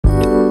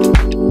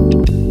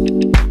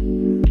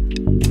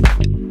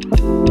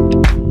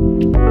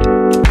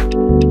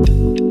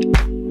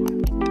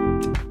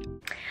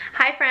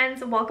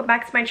welcome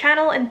back to my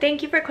channel and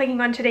thank you for clicking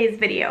on today's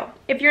video.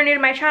 If you're new to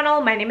my channel,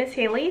 my name is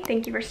Haley.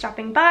 Thank you for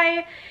stopping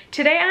by.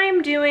 Today I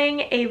am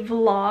doing a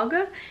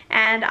vlog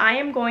and I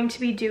am going to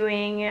be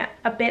doing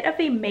a bit of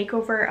a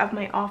makeover of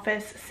my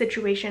office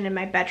situation in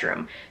my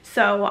bedroom.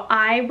 So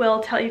I will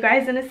tell you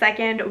guys in a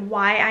second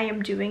why I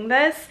am doing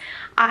this.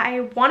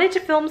 I wanted to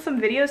film some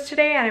videos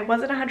today and I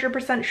wasn't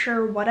 100%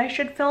 sure what I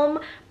should film,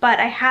 but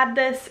I had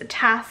this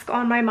task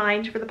on my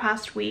mind for the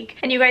past week.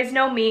 And you guys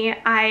know me,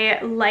 I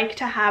like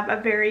to have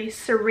a very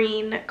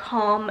serene,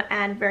 calm,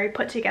 and very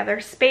put together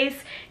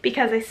space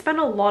because I spend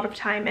a lot of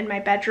time in my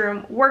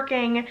bedroom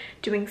working,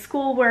 doing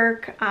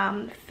schoolwork,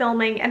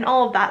 filming, and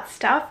all of that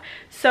stuff.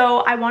 So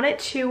I want it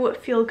to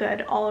feel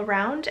good all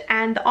around,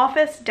 and the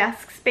office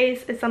desk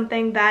space is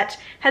something that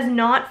has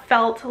not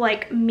felt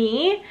like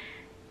me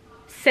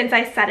since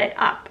I set it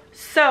up.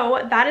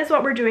 So that is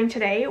what we're doing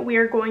today. We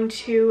are going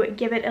to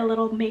give it a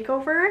little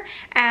makeover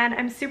and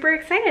I'm super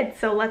excited,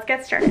 so let's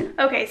get started.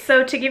 Okay,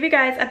 so to give you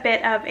guys a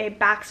bit of a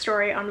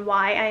backstory on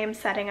why I am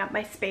setting up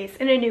my space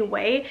in a new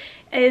way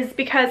is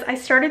because I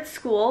started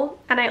school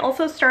and I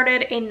also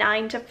started a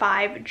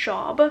 9-to-5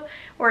 job,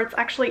 or it's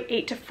actually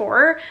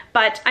 8-to-4,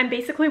 but I'm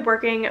basically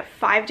working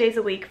 5 days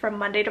a week from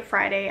Monday to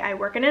Friday. I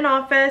work in an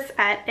office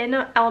in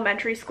an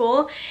elementary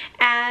school,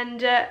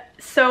 and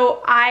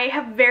so I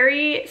have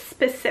very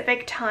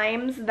specific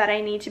times that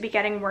I need to be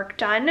getting work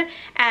done,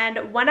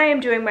 and when I am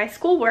doing my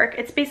schoolwork,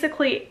 it's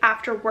basically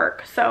after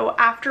work, so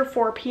after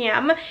 4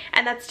 p.m,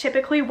 and that's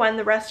typically when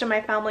the rest of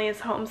my family is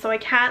home, so I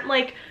can't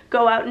like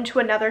go out into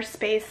another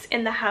space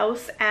in the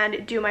house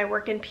and do my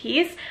work in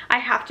peace. I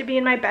have to be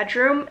in my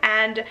bedroom,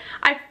 and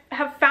I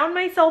have found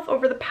myself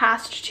over the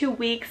past 2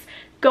 weeks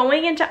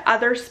going into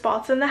other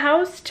spots in the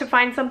house to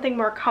find something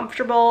more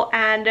comfortable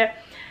and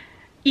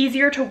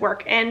easier to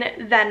work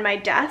in than my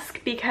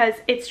desk because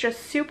it's just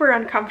super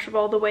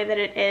uncomfortable the way that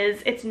it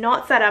is. It's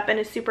not set up in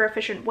a super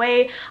efficient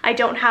way. I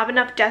don't have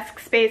enough desk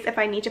space if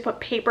I need to put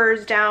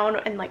papers down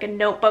and like a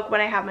notebook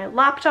when I have my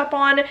laptop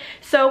on.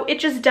 So it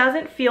just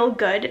doesn't feel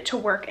good to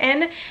work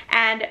in,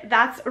 and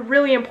that's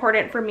really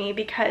important for me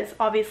because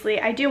obviously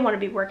I do want to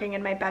be working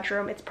in my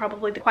bedroom. It's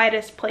probably the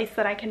quietest place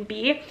that I can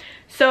be.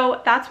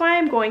 So that's why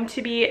I'm going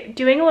to be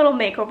doing a little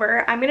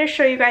makeover. I'm going to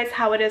show you guys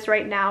how it is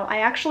right now. I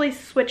actually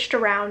switched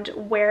around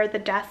where the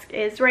desk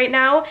is right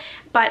now,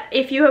 but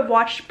if you have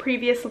watched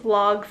previous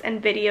vlogs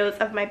and videos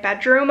of my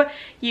bedroom,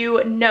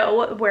 you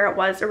know where it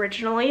was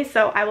originally,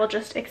 so I will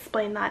just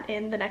explain that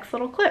in the next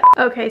little clip.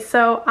 Okay,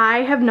 so I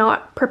have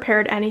not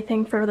prepared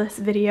anything for this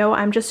video.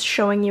 I'm just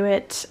showing you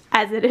it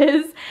as it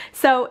is.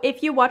 So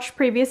if you watched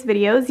previous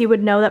videos, you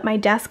would know that my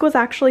desk was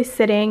actually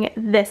sitting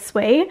this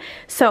way,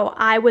 so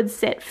I would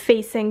sit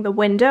facing the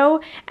window,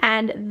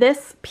 and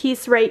this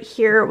piece right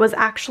here was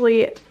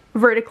actually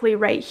vertically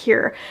right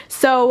here.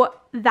 So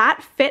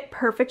that fit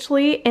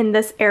perfectly in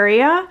this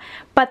area,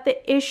 but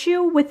the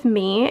issue with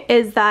me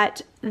is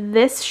that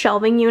this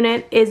shelving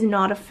unit is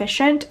not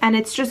efficient and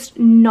it's just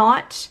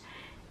not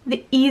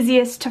the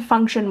easiest to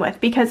function with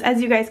because,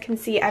 as you guys can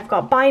see, I've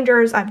got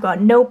binders, I've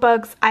got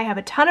notebooks, I have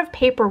a ton of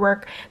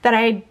paperwork that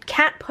I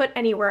can't put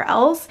anywhere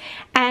else,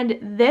 and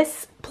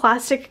this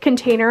plastic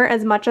container,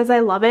 as much as I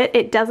love it,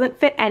 it doesn't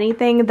fit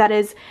anything that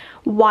is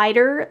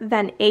wider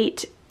than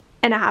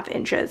 8.5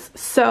 inches.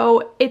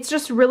 So it's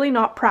just really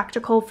not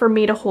practical for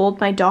me to hold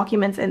my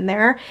documents in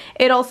there.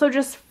 It also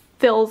just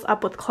fills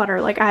up with clutter.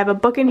 Like, I have a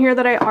book in here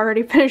that I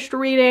already finished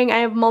reading. I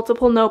have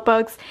multiple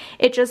notebooks.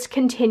 It just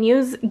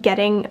continues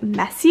getting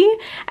messy,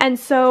 and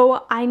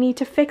so I need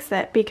to fix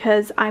it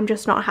because I'm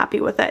just not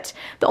happy with it.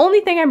 The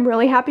only thing I'm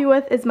really happy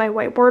with is my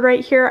whiteboard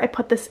right here. I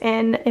put this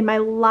in my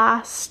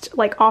last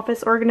like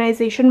office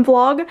organization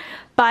vlog,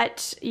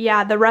 but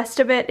yeah, the rest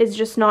of it is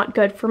just not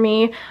good for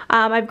me.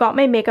 I've got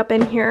my makeup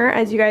in here.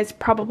 As you guys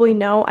probably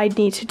know, I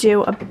need to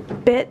do a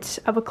bit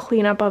of a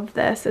cleanup of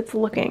this. It's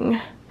looking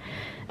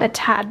a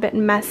tad bit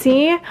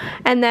messy.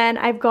 And then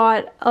I've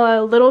got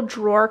a little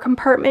drawer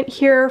compartment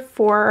here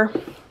for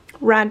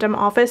random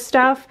office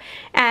stuff,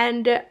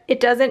 and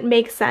it doesn't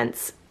make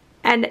sense.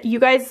 And you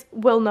guys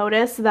will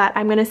notice that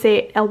I'm gonna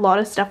say a lot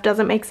of stuff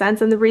doesn't make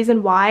sense, and the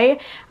reason why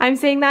I'm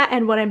saying that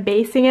and what I'm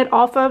basing it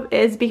off of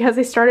is because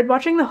I started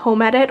watching The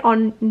Home Edit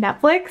on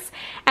Netflix,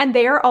 and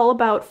they are all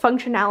about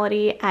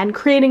functionality and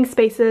creating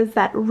spaces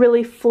that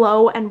really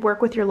flow and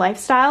work with your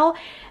lifestyle.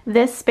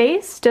 This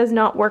space does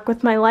not work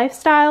with my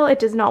lifestyle. It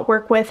does not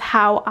work with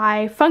how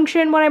I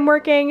function when I'm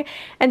working,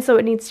 and so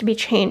it needs to be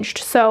changed.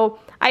 So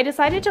I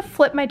decided to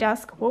flip my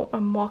desk. Whoa,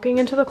 I'm walking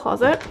into the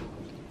closet.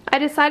 I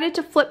decided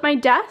to flip my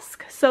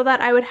desk so that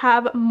I would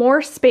have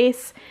more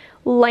space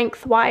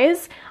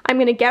lengthwise. I'm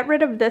going to get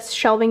rid of this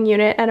shelving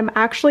unit, and I'm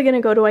actually going to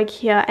go to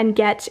IKEA and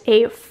get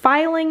a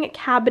filing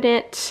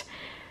cabinet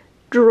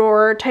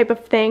drawer type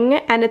of thing,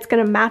 and it's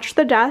going to match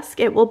the desk.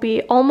 It will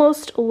be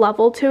almost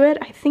level to it.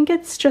 I think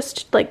it's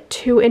just like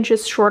 2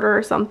 inches shorter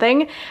or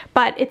something,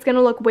 but it's going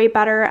to look way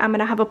better. I'm going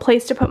to have a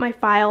place to put my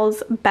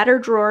files, better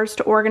drawers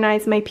to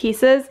organize my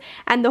pieces,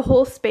 and the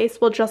whole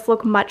space will just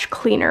look much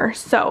cleaner.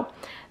 So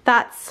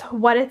that's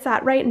what it's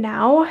at right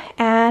now,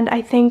 and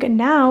I think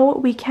now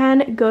we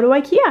can go to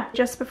IKEA.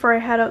 Just before I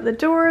head out the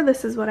door,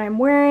 this is what I'm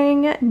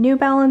wearing: New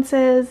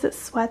Balances,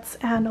 sweats,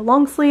 and a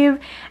long sleeve.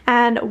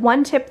 And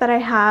one tip that I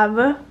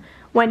have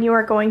when you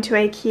are going to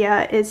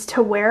IKEA is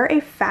to wear a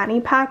fanny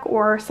pack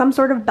or some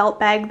sort of belt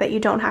bag that you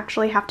don't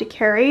actually have to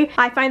carry.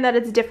 I find that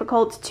it's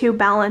difficult to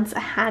balance a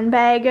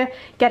handbag,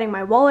 getting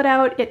my wallet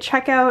out at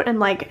checkout, and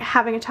like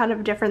having a ton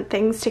of different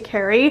things to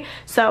carry.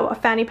 So a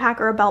fanny pack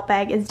or a belt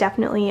bag is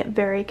definitely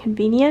very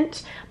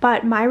convenient.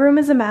 But my room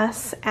is a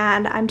mess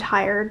and I'm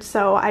tired,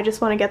 so I just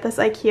want to get this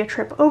IKEA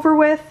trip over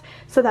with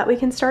so that we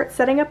can start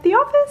setting up the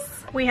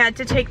office. We had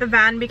to take the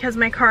van because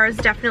my car is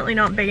definitely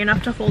not big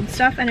enough to hold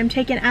stuff, and I'm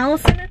taking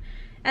Allison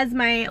as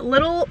my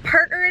little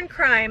partner in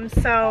crime.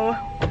 So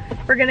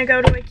we're gonna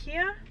go to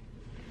IKEA,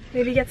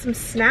 maybe get some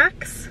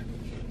snacks.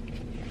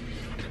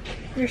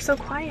 You're so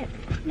quiet.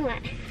 What?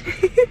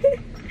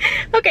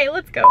 Okay,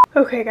 let's go.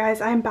 Okay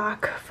guys, I'm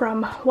back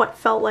from what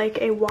felt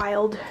like a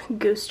wild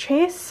goose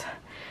chase.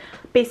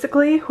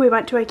 Basically, we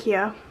went to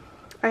IKEA.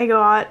 I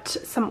got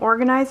some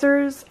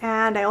organizers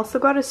and I also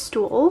got a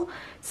stool,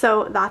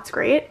 so that's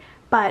great.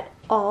 But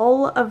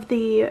all of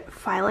the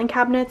filing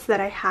cabinets that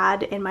I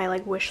had in my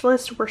like wish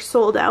list were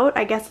sold out.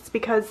 I guess it's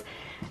because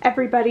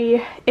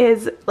everybody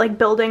is like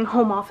building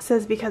home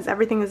offices because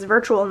everything is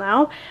virtual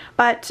now.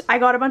 But I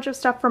got a bunch of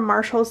stuff from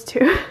Marshall's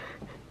too.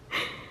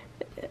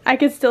 I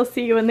could still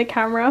see you in the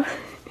camera.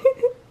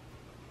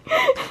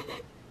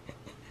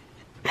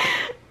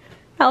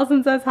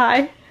 Allison says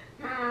hi.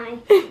 Hi.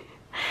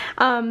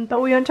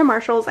 But we went to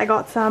Marshall's. I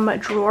got some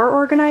drawer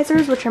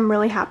organizers, which I'm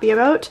really happy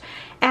about.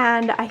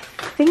 And I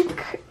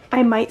think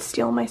I might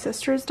steal my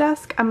sister's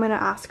desk. I'm gonna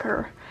ask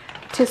her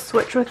to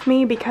switch with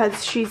me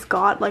because she's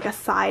got like a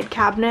side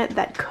cabinet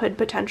that could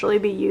potentially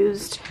be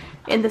used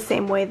in the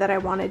same way that I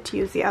wanted to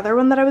use the other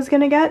one that I was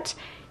gonna get.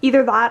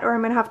 Either that, or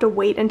I'm gonna have to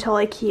wait until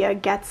IKEA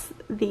gets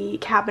the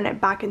cabinet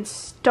back in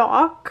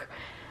stock,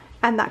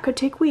 and that could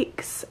take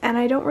weeks, and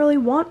I don't really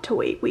want to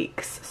wait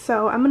weeks.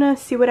 So I'm gonna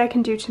see what I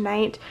can do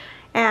tonight,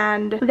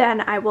 and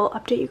then I will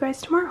update you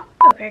guys tomorrow.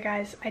 Okay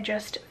guys, I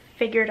just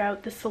figured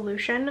out the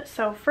solution.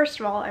 So first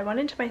of all, I went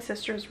into my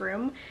sister's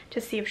room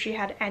to see if she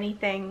had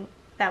anything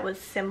that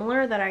was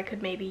similar that I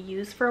could maybe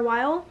use for a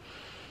while.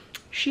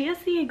 She has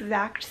the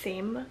exact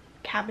same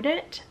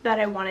cabinet that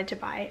I wanted to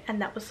buy, and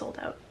that was sold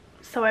out.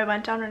 So I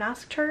went down and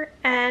asked her,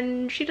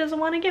 and she doesn't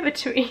want to give it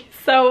to me,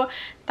 so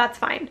that's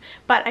fine.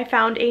 But I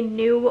found a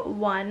new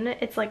one.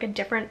 It's like a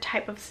different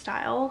type of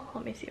style.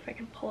 Let me see if I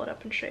can pull it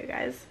up and show you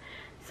guys.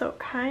 So it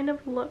kind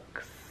of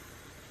looks,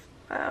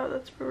 oh,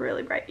 that's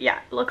really bright. Yeah,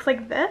 it looks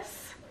like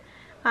this.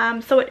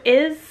 So it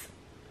is,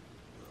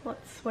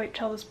 let's wait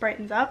till this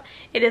brightens up.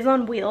 It is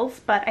on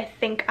wheels, but I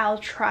think I'll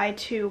try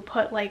to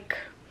put like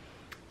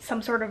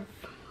some sort of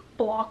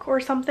block or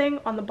something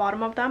on the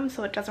bottom of them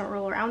so it doesn't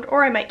roll around,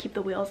 or I might keep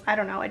the wheels. I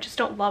don't know. I just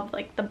don't love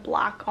like the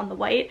black on the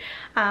white.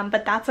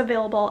 But that's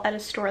available at a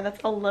store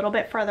that's a little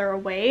bit farther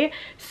away.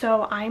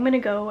 So I'm gonna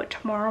go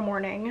tomorrow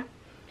morning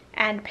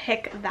and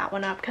pick that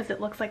one up because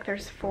it looks like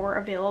there's 4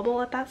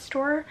 available at that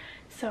store.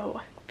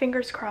 So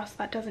fingers crossed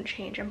that doesn't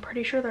change. I'm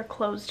pretty sure they're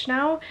closed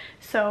now,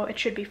 so it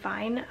should be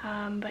fine.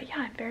 But yeah,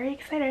 I'm very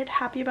excited,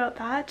 happy about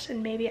that,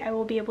 and maybe I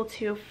will be able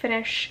to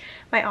finish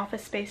my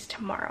office space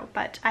tomorrow.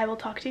 But I will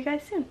talk to you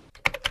guys soon.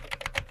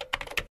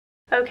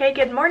 Okay,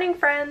 good morning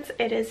friends.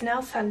 It is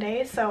now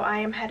Sunday, so I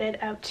am headed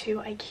out to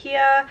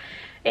IKEA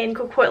in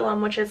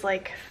Coquitlam, which is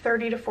like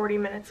 30 to 40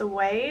 minutes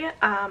away,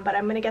 but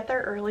I'm gonna get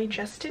there early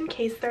just in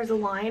case there's a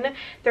line.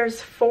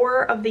 There's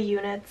 4 of the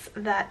units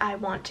that I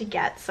want to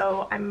get,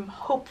 so I'm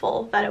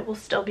hopeful that it will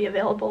still be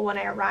available when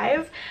I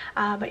arrive.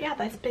 But yeah,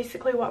 that's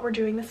basically what we're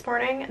doing this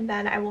morning, and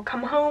then I will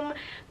come home,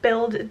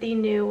 build the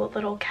new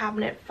little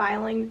cabinet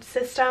filing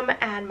system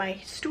and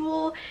my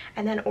stool,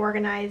 and then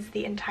organize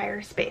the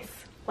entire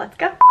space. Let's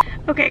go.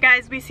 Okay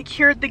guys, we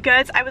secured the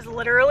goods. I was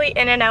literally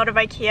in and out of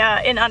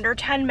IKEA in under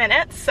 10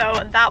 minutes,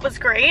 so that was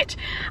great.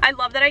 I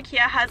love that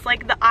IKEA has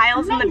like the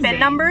aisles and the bin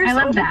numbers. I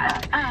love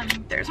that.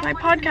 There's my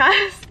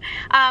podcast.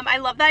 I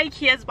love that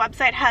IKEA's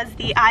website has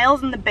the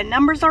aisles and the bin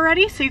numbers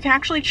already, so you can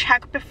actually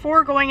check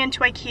before going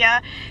into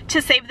IKEA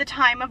to save the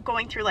time of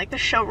going through like the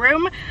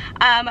showroom.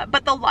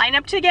 But the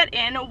lineup to get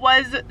in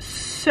was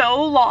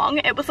so long.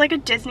 It was like a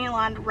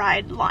Disneyland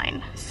ride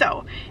line.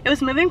 So it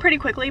was moving pretty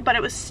quickly, but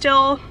it was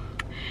still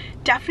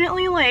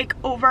definitely like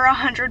over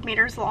 100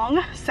 meters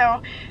long,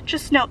 so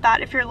just note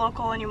that if you're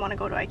local and you want to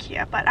go to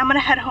IKEA. But I'm gonna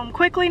head home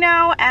quickly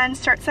now and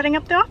start setting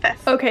up the office.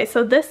 Okay,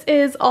 so this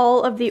is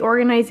all of the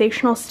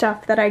organizational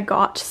stuff that I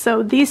got.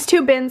 So these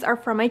 2 bins are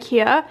from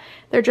IKEA.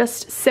 They're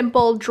just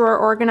simple drawer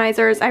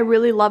organizers. I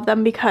really love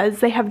them because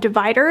they have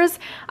dividers.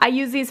 I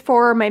use these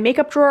for my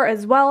makeup drawer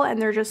as well,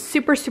 and they're just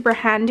super, super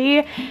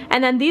handy.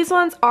 And then these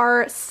ones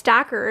are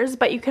stackers,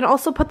 but you can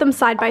also put them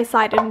side by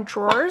side in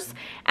drawers.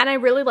 And I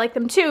really like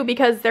them too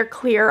because they're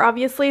clear,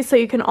 obviously, so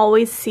you can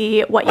always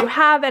see what you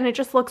have, and it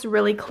just looks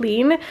really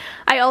clean.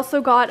 I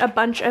also got a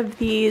bunch of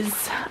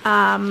these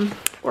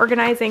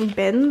organizing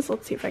bins.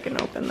 Let's see if I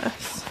can open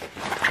this.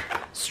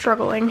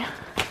 Struggling.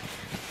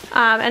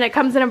 and it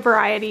comes in a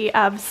variety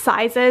of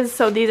sizes.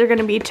 So these are going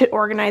to be to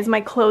organize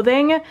my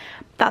clothing.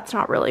 That's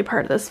not really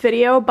part of this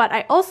video, but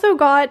I also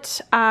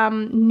got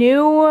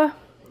new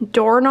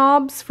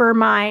doorknobs for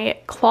my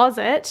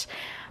closet.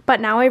 But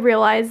now I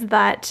realize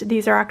that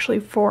these are actually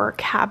for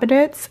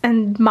cabinets,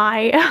 and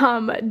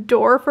my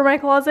door for my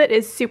closet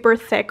is super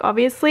thick,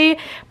 obviously,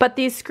 but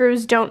these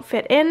screws don't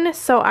fit in,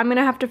 so I'm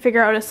gonna have to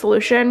figure out a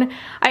solution.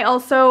 I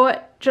also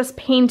just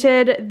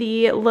painted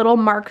the little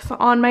marks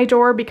on my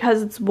door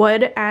because it's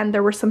wood and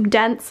there were some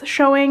dents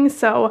showing,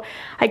 so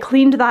I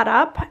cleaned that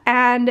up,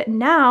 and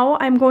now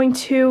I'm going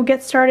to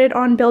get started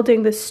on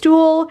building the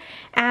stool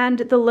and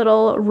the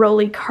little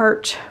rolly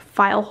cart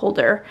file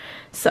holder.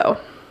 So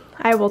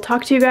I will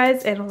talk to you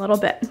guys in a little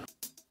bit.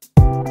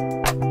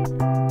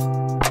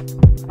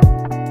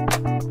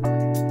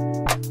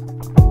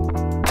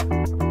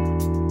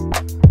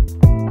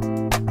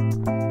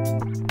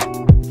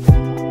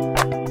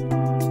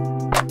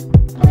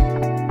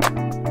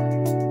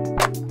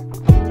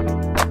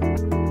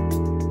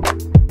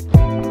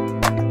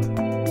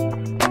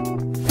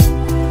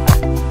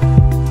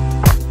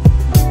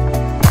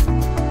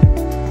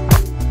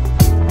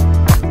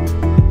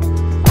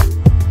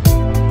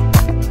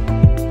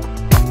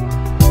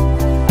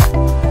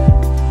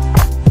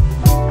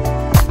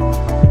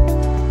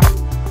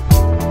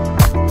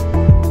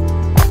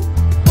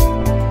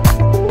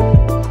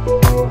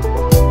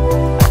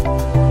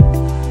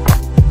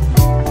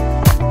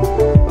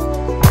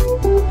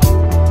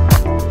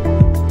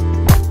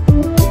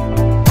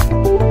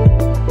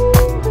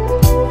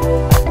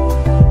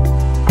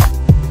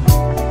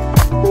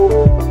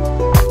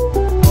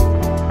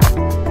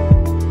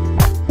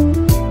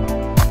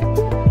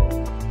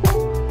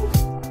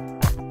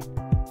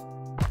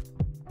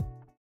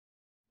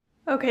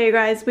 Okay, you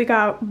guys, we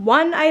got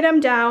one item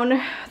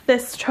down.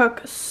 This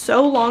took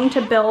so long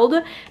to build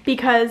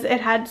because it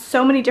had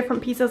so many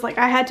different pieces. Like,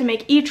 I had to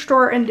make each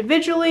drawer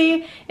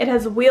individually. It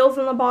has wheels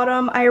in the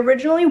bottom. I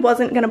originally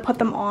wasn't gonna put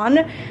them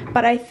on,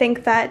 but I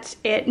think that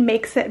it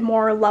makes it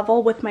more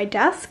level with my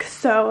desk,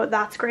 so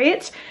that's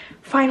great.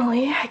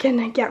 Finally, I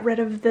can get rid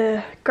of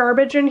the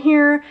garbage in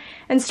here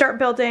and start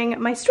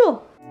building my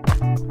stool.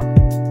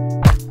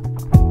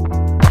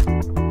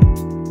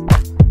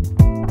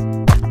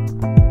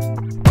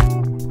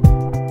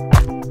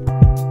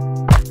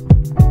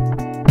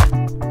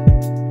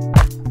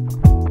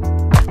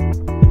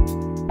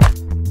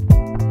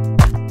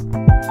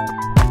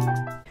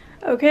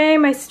 Okay,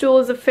 my stool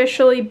is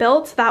officially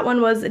built. That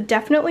one was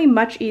definitely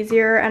much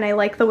easier, and I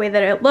like the way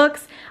that it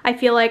looks. I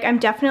feel like I'm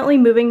definitely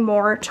moving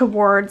more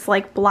towards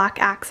like black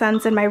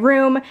accents in my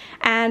room,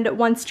 and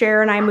once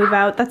Jer and I move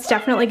out, that's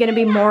definitely going to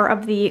be more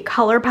of the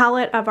color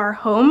palette of our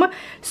home.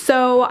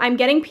 So I'm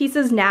getting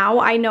pieces now.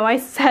 I know I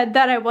said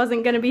that I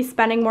wasn't going to be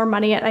spending more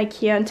money at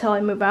IKEA until I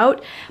move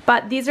out,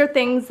 but these are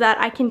things that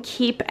I can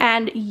keep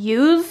and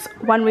use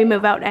when we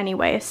move out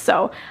anyway,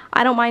 so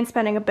I don't mind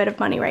spending a bit of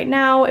money right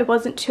now. It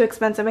wasn't too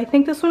expensive. I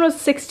think this one was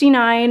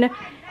 $69,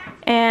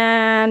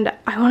 and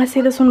I want to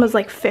say this one was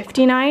like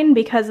 $59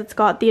 because it's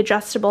got the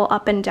adjustable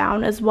up and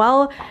down as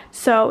well,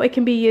 so it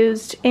can be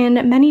used in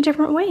many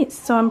different ways.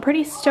 So I'm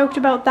pretty stoked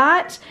about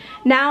that.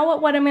 Now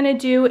what I'm going to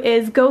do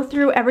is go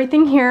through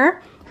everything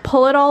here,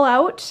 pull it all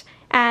out,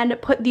 and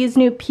put these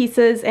new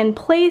pieces in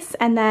place,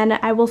 and then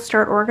I will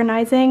start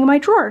organizing my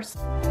drawers.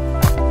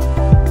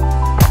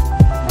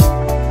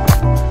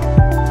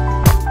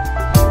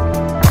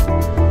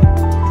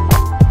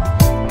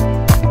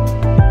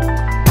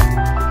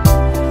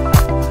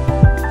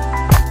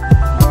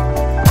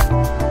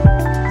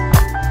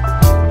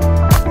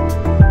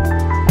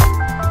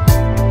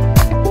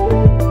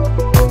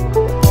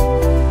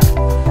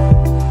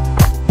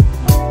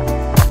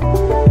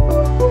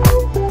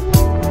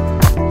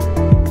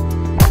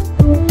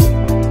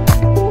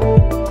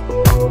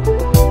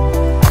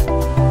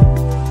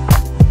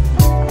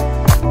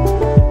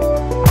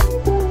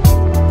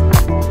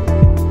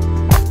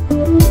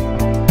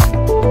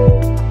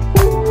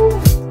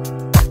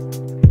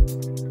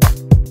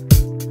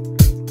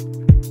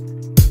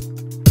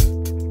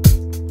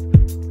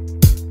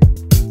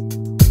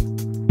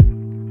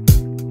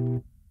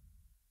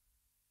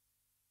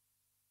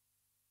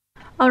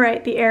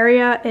 Alright, the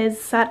area is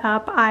set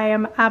up. I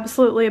am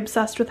absolutely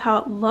obsessed with how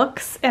it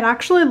looks. It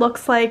actually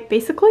looks like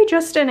basically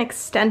just an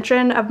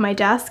extension of my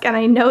desk, and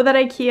I know that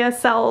IKEA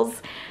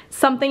sells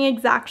something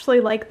exactly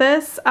like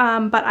this,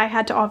 but I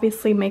had to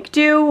obviously make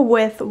do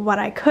with what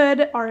I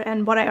could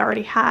and what I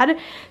already had.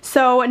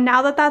 So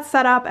now that that's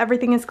set up,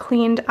 everything is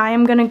cleaned, I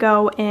am gonna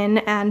go in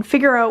and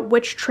figure out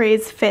which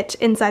trays fit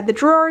inside the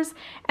drawers,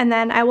 and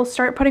then I will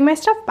start putting my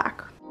stuff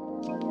back.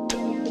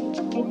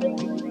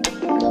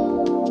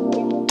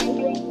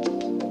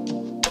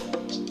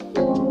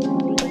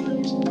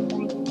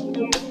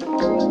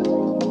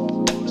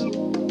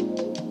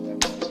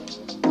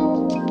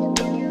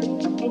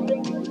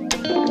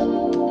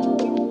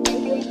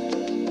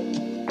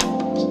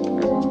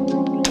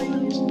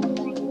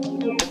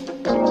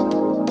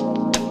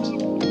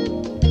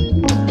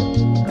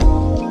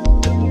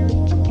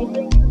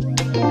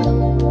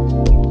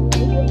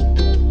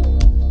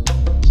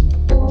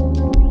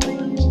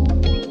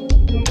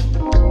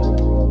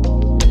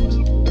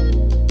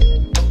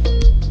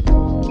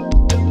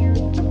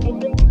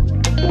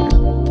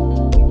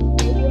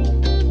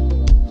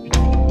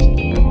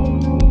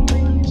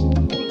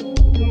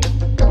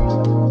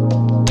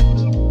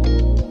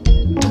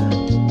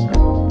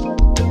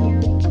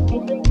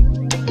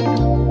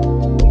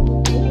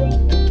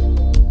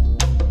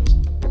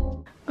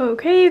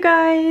 Okay, you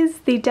guys,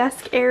 the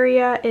desk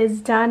area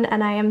is done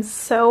and I am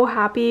so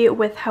happy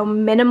with how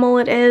minimal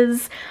it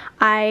is.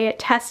 I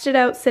tested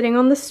out sitting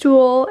on the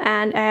stool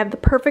and I have the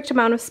perfect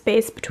amount of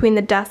space between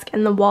the desk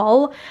and the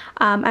wall.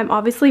 I'm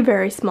obviously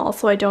very small,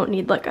 so I don't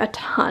need like a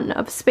ton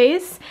of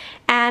space.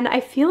 And I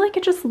feel like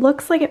it just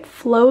looks like it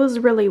flows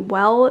really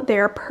well.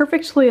 They're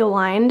perfectly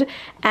aligned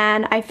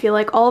and I feel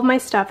like all of my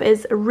stuff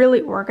is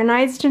really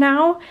organized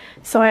now.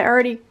 So I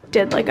already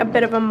did like a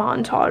bit of a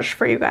montage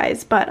for you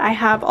guys, but I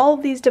have all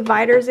of these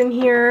dividers in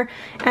here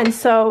and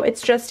so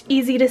it's just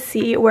easy to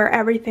see where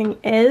everything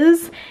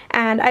is,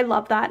 and I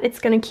love that. It's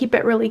gonna keep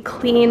it really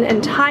clean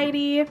and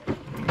tidy.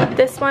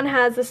 This one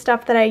has the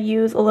stuff that I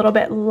use a little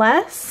bit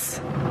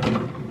less,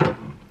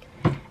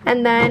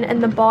 and then in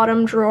the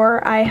bottom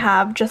drawer I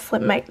have just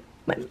my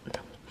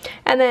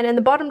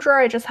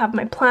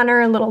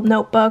planner, a little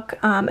notebook,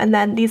 and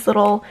then these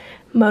little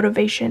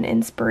motivation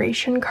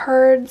inspiration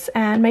cards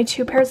and my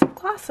 2 pairs of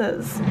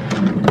glasses.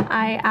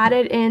 I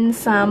added in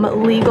some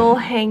legal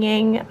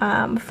hanging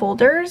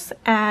folders,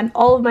 and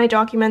all of my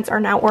documents are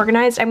now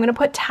organized. I'm gonna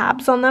put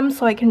tabs on them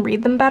so I can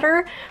read them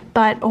better,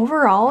 but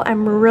overall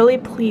I'm really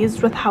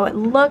pleased with how it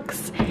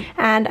looks,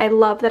 and I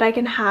love that I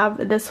can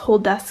have this whole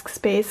desk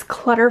space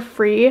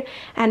clutter-free,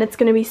 and it's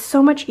gonna be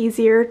so much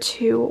easier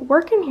to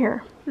work in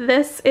here.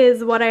 This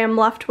is what I am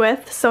left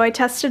with. So I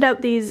tested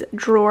out these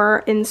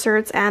drawer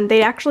inserts and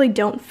they actually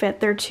don't fit.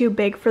 They're too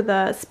big for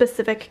the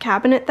specific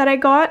cabinet that I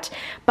got,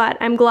 but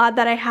I'm glad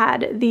that I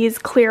had these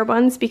clear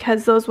ones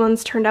because those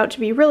ones turned out to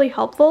be really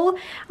helpful.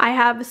 I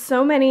have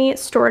so many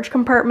storage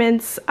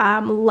compartments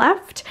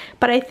left,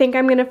 but I think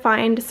I'm gonna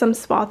find some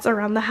spots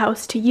around the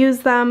house to use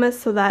them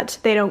so that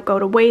they don't go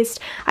to waste.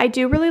 I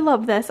do really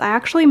love this. I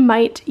actually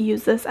might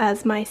use this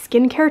as my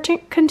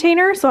skincare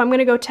container, so I'm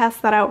gonna go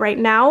test that out right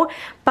now.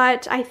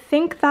 But I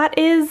think that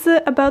is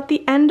about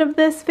the end of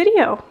this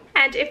video.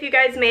 And if you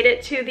guys made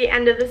it to the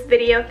end of this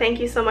video, thank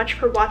you so much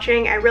for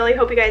watching. I really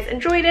hope you guys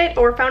enjoyed it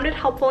or found it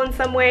helpful in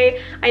some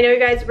way. I know you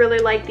guys really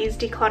like these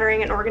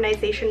decluttering and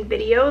organization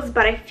videos,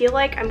 but I feel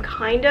like I'm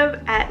kind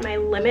of at my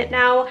limit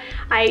now.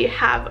 I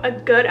have a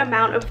good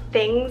amount of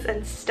things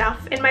and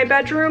stuff in my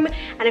bedroom,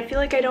 and I feel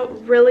like I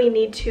don't really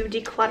need to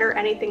declutter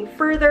anything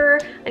further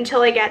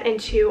until I get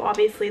into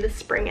obviously the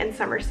spring and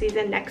summer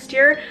season next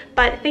year.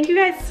 But thank you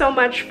guys so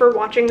much for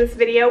watching this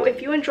video.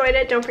 If you enjoyed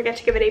it, don't forget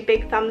to give it a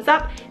big thumbs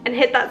up and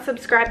hit that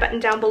subscribe button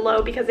down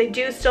below because I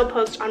do still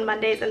post on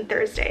Mondays and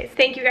Thursdays.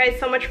 Thank you guys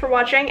so much for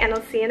watching, and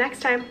I'll see you next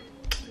time.